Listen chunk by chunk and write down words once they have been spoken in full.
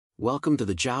Welcome to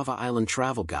the Java Island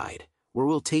Travel Guide, where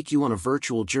we'll take you on a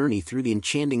virtual journey through the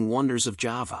enchanting wonders of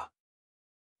Java.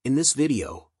 In this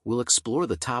video, we'll explore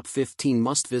the top 15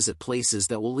 must-visit places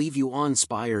that will leave you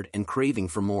awe-inspired and craving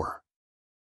for more.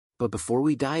 But before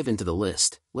we dive into the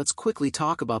list, let's quickly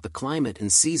talk about the climate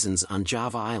and seasons on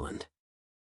Java Island.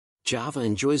 Java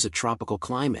enjoys a tropical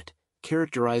climate,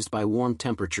 characterized by warm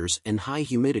temperatures and high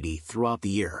humidity throughout the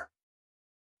year.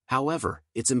 However,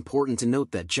 it's important to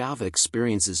note that Java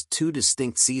experiences two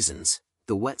distinct seasons,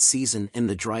 the wet season and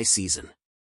the dry season.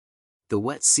 The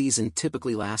wet season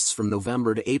typically lasts from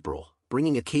November to April,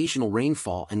 bringing occasional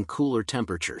rainfall and cooler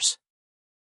temperatures.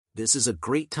 This is a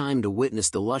great time to witness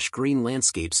the lush green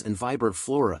landscapes and vibrant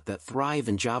flora that thrive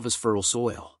in Java's fertile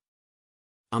soil.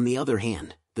 On the other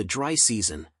hand, the dry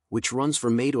season, which runs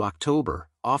from May to October,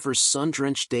 offers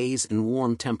sun-drenched days and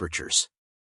warm temperatures.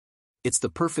 It's the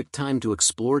perfect time to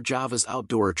explore Java's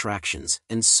outdoor attractions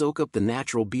and soak up the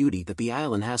natural beauty that the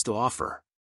island has to offer.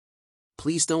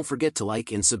 Please don't forget to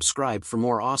like and subscribe for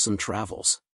more awesome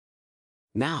travels.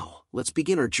 Now, let's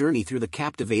begin our journey through the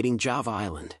captivating Java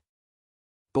Island.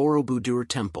 Borobudur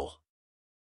Temple.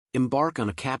 Embark on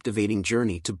a captivating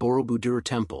journey to Borobudur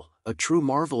Temple, a true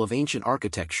marvel of ancient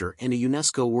architecture and a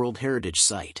UNESCO World Heritage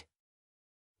Site.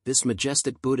 This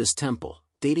majestic Buddhist temple,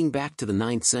 dating back to the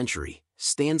 9th century,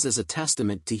 stands as a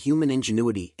testament to human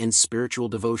ingenuity and spiritual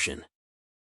devotion.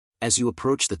 As you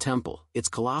approach the temple, its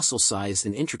colossal size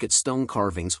and intricate stone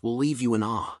carvings will leave you in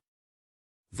awe.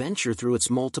 Venture through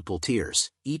its multiple tiers,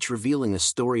 each revealing a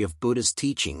story of Buddha's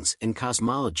teachings and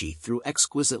cosmology through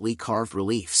exquisitely carved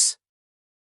reliefs.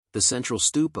 The central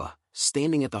stupa,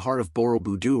 standing at the heart of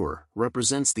Borobudur,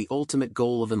 represents the ultimate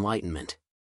goal of enlightenment.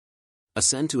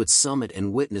 Ascend to its summit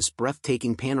and witness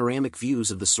breathtaking panoramic views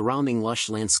of the surrounding lush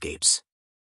landscapes.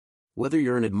 Whether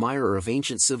you're an admirer of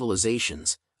ancient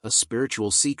civilizations, a spiritual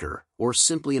seeker, or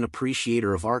simply an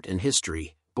appreciator of art and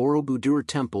history, Borobudur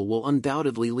Temple will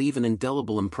undoubtedly leave an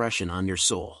indelible impression on your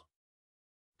soul.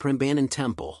 Prambanan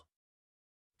Temple.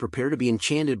 Prepare to be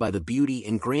enchanted by the beauty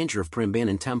and grandeur of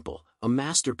Prambanan Temple, a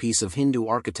masterpiece of Hindu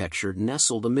architecture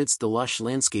nestled amidst the lush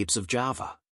landscapes of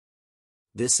Java.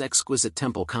 This exquisite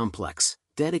temple complex,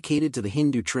 dedicated to the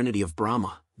Hindu trinity of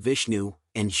Brahma, Vishnu,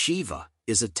 and Shiva,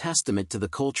 is a testament to the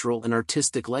cultural and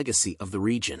artistic legacy of the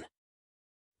region.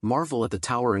 Marvel at the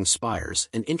towering spires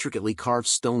and intricately carved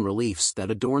stone reliefs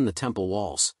that adorn the temple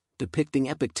walls, depicting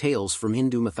epic tales from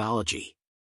Hindu mythology.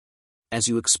 As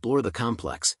you explore the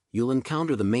complex, you'll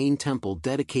encounter the main temple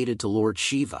dedicated to Lord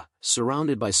Shiva,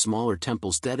 surrounded by smaller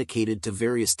temples dedicated to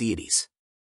various deities.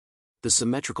 The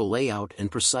symmetrical layout and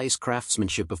precise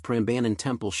craftsmanship of Prambanan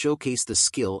Temple showcase the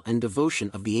skill and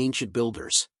devotion of the ancient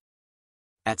builders.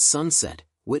 At sunset,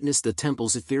 witness the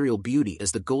temple's ethereal beauty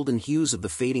as the golden hues of the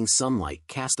fading sunlight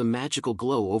cast a magical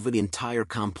glow over the entire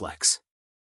complex.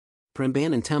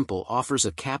 Prambanan Temple offers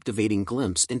a captivating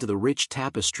glimpse into the rich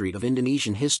tapestry of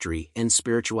Indonesian history and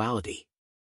spirituality.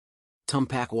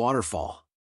 Tumpak Waterfall.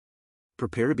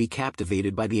 Prepare to be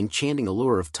captivated by the enchanting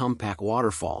allure of Tumpak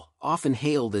Waterfall, often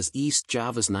hailed as East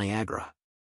Java's Niagara.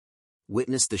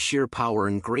 Witness the sheer power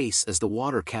and grace as the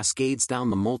water cascades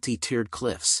down the multi-tiered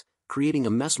cliffs, creating a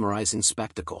mesmerizing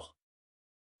spectacle.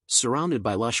 Surrounded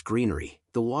by lush greenery,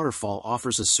 the waterfall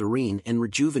offers a serene and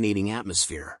rejuvenating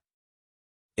atmosphere.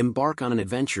 Embark on an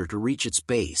adventure to reach its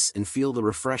base and feel the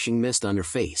refreshing mist on your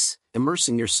face,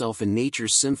 immersing yourself in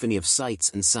nature's symphony of sights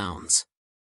and sounds.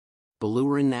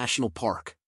 Baluran National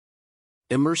Park.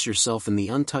 Immerse yourself in the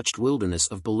untouched wilderness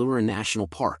of Baluran National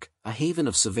Park, a haven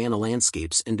of savanna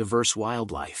landscapes and diverse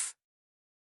wildlife.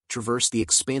 Traverse the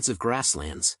expansive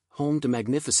grasslands, home to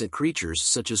magnificent creatures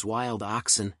such as wild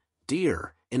oxen,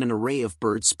 deer, and an array of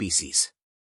bird species.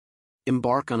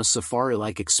 Embark on a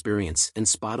safari-like experience and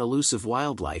spot elusive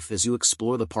wildlife as you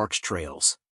explore the park's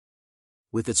trails.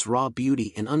 With its raw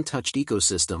beauty and untouched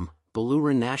ecosystem,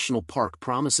 Baluran National Park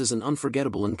promises an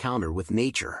unforgettable encounter with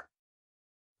nature.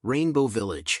 Rainbow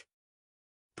Village.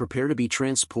 Prepare to be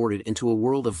transported into a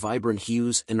world of vibrant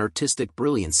hues and artistic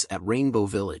brilliance at Rainbow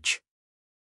Village.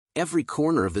 Every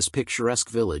corner of this picturesque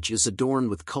village is adorned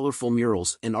with colorful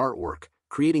murals and artwork,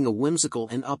 creating a whimsical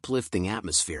and uplifting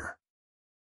atmosphere.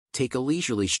 Take a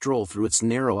leisurely stroll through its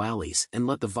narrow alleys and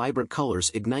let the vibrant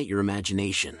colors ignite your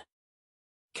imagination.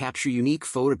 Capture unique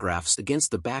photographs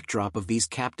against the backdrop of these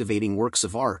captivating works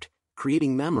of art,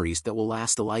 creating memories that will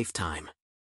last a lifetime.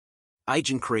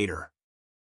 Ijen Crater.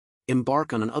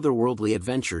 Embark on an otherworldly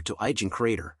adventure to Ijen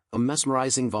Crater, a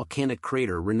mesmerizing volcanic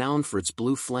crater renowned for its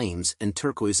blue flames and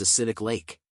turquoise acidic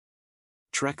lake.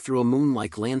 Trek through a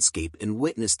moon-like landscape and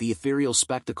witness the ethereal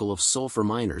spectacle of sulfur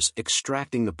miners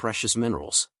extracting the precious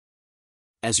minerals.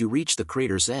 As you reach the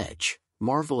crater's edge,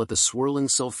 Marvel at the swirling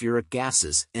sulfuric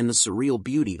gases and the surreal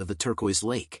beauty of the turquoise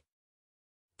lake.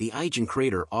 The Ijen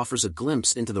Crater offers a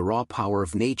glimpse into the raw power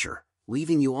of nature,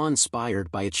 leaving you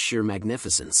awe-inspired by its sheer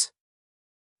magnificence.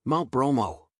 Mount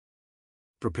Bromo.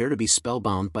 Prepare to be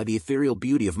spellbound by the ethereal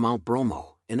beauty of Mount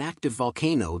Bromo, an active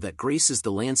volcano that graces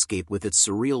the landscape with its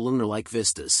surreal lunar-like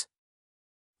vistas.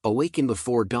 Awaken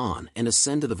before dawn and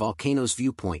ascend to the volcano's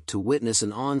viewpoint to witness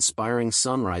an awe-inspiring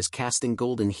sunrise casting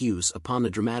golden hues upon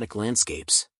the dramatic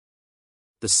landscapes.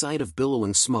 The sight of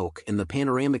billowing smoke and the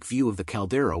panoramic view of the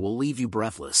caldera will leave you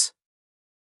breathless.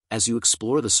 As you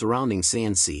explore the surrounding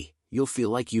sand sea, you'll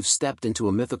feel like you've stepped into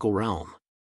a mythical realm.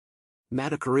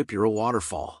 Madakaripura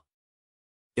Waterfall.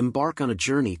 Embark on a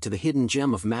journey to the hidden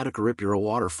gem of Madakaripura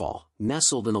Waterfall,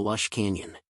 nestled in a lush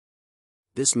canyon.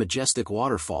 This majestic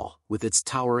waterfall, with its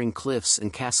towering cliffs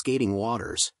and cascading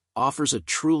waters, offers a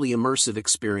truly immersive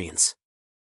experience.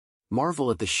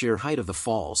 Marvel at the sheer height of the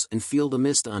falls and feel the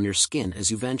mist on your skin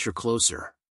as you venture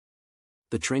closer.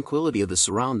 The tranquility of the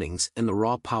surroundings and the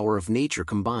raw power of nature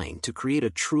combine to create a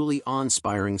truly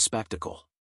awe-inspiring spectacle.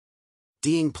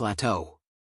 Dieng Plateau.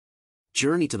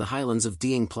 Journey to the highlands of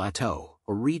Dieng Plateau,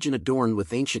 a region adorned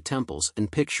with ancient temples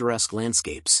and picturesque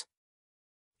landscapes.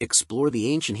 Explore the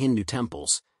ancient Hindu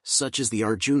temples, such as the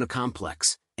Arjuna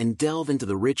complex, and delve into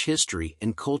the rich history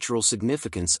and cultural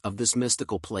significance of this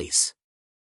mystical place.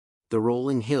 The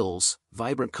rolling hills,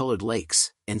 vibrant colored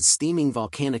lakes, and steaming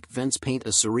volcanic vents paint a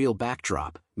surreal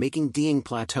backdrop, making Dieng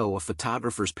Plateau a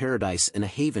photographer's paradise and a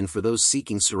haven for those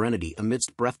seeking serenity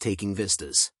amidst breathtaking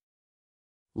vistas.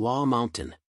 Lawu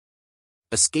Mountain.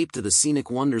 Escape to the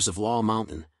scenic wonders of Lawu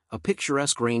Mountain, a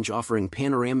picturesque range offering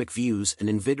panoramic views and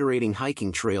invigorating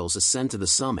hiking trails. Ascend to the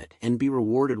summit and be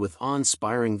rewarded with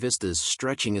awe-inspiring vistas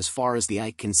stretching as far as the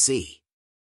eye can see.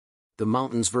 The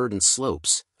mountain's verdant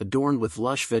slopes, adorned with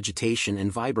lush vegetation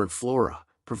and vibrant flora,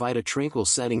 provide a tranquil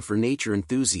setting for nature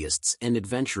enthusiasts and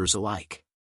adventurers alike.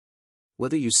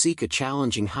 Whether you seek a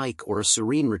challenging hike or a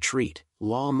serene retreat,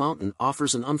 Lawu Mountain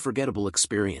offers an unforgettable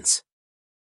experience.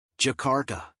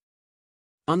 Jakarta.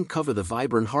 Uncover the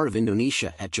vibrant heart of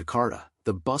Indonesia at Jakarta,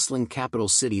 the bustling capital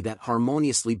city that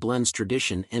harmoniously blends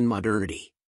tradition and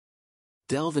modernity.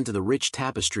 Delve into the rich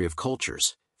tapestry of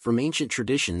cultures, from ancient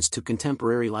traditions to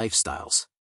contemporary lifestyles.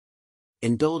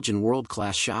 Indulge in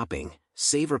world-class shopping,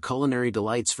 savor culinary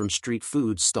delights from street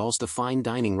food stalls to fine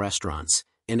dining restaurants,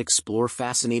 and explore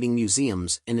fascinating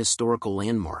museums and historical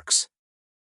landmarks.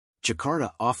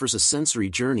 Jakarta offers a sensory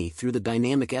journey through the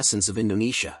dynamic essence of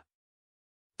Indonesia.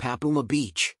 Papuma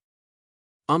Beach.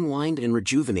 Unwind and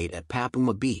rejuvenate at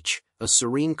Papuma Beach, a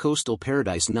serene coastal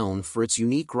paradise known for its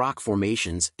unique rock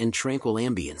formations and tranquil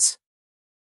ambience.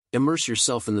 Immerse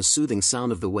yourself in the soothing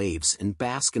sound of the waves and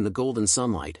bask in the golden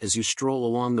sunlight as you stroll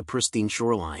along the pristine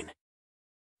shoreline.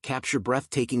 Capture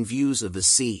breathtaking views of the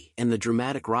sea and the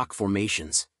dramatic rock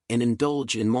formations, and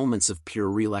indulge in moments of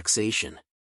pure relaxation.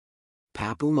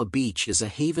 Papuma Beach is a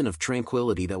haven of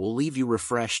tranquility that will leave you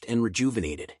refreshed and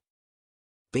rejuvenated.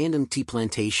 Bandung Tea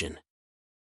Plantation.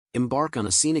 Embark on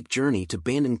a scenic journey to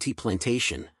Bandung Tea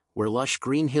Plantation, where lush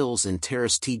green hills and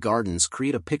terraced tea gardens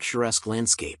create a picturesque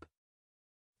landscape.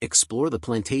 Explore the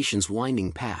plantation's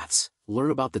winding paths,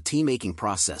 learn about the tea-making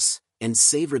process, and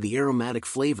savor the aromatic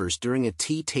flavors during a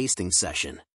tea tasting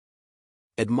session.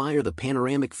 Admire the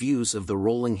panoramic views of the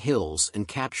rolling hills and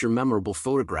capture memorable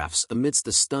photographs amidst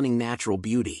the stunning natural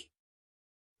beauty.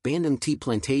 Bandung Tea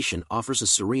Plantation offers a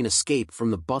serene escape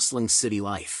from the bustling city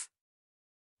life.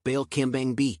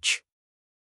 Balekambang Beach.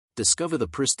 Discover the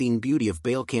pristine beauty of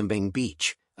Balekambang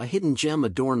Beach, a hidden gem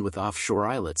adorned with offshore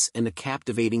islets and a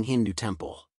captivating Hindu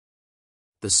temple.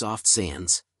 The soft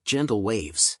sands, gentle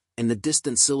waves, and the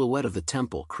distant silhouette of the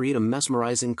temple create a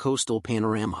mesmerizing coastal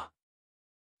panorama.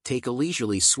 Take a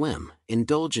leisurely swim,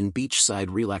 indulge in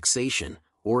beachside relaxation,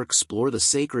 or explore the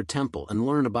sacred temple and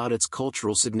learn about its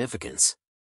cultural significance.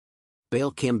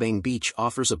 Balekambang Beach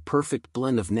offers a perfect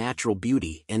blend of natural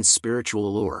beauty and spiritual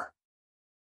allure.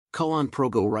 Kulon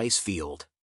Progo Rice Field.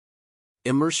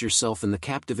 Immerse yourself in the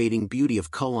captivating beauty of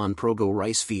Kulon Progo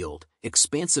Rice Field,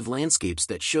 expansive landscapes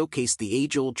that showcase the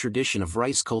age-old tradition of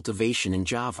rice cultivation in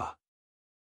Java.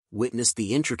 Witness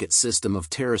the intricate system of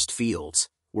terraced fields,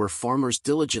 where farmers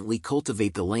diligently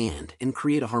cultivate the land and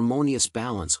create a harmonious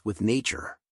balance with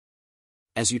nature.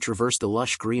 As you traverse the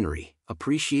lush greenery,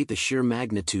 appreciate the sheer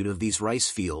magnitude of these rice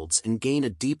fields and gain a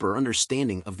deeper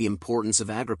understanding of the importance of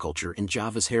agriculture in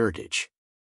Java's heritage.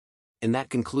 And that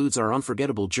concludes our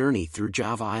unforgettable journey through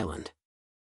Java Island.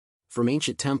 From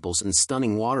ancient temples and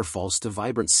stunning waterfalls to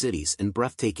vibrant cities and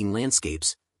breathtaking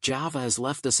landscapes, Java has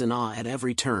left us in awe at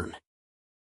every turn.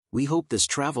 We hope this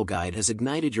travel guide has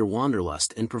ignited your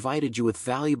wanderlust and provided you with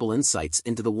valuable insights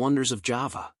into the wonders of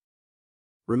Java.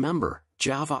 Remember,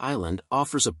 Java Island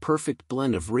offers a perfect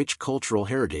blend of rich cultural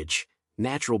heritage,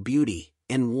 natural beauty,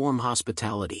 and warm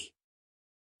hospitality.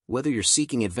 Whether you're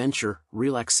seeking adventure,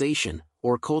 relaxation,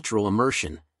 or cultural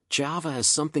immersion, Java has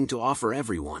something to offer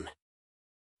everyone.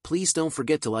 Please don't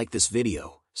forget to like this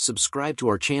video, subscribe to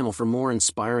our channel for more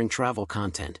inspiring travel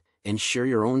content, and share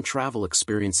your own travel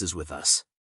experiences with us.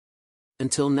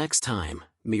 Until next time,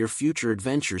 may your future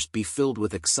adventures be filled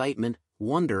with excitement,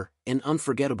 wonder, and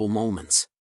unforgettable moments.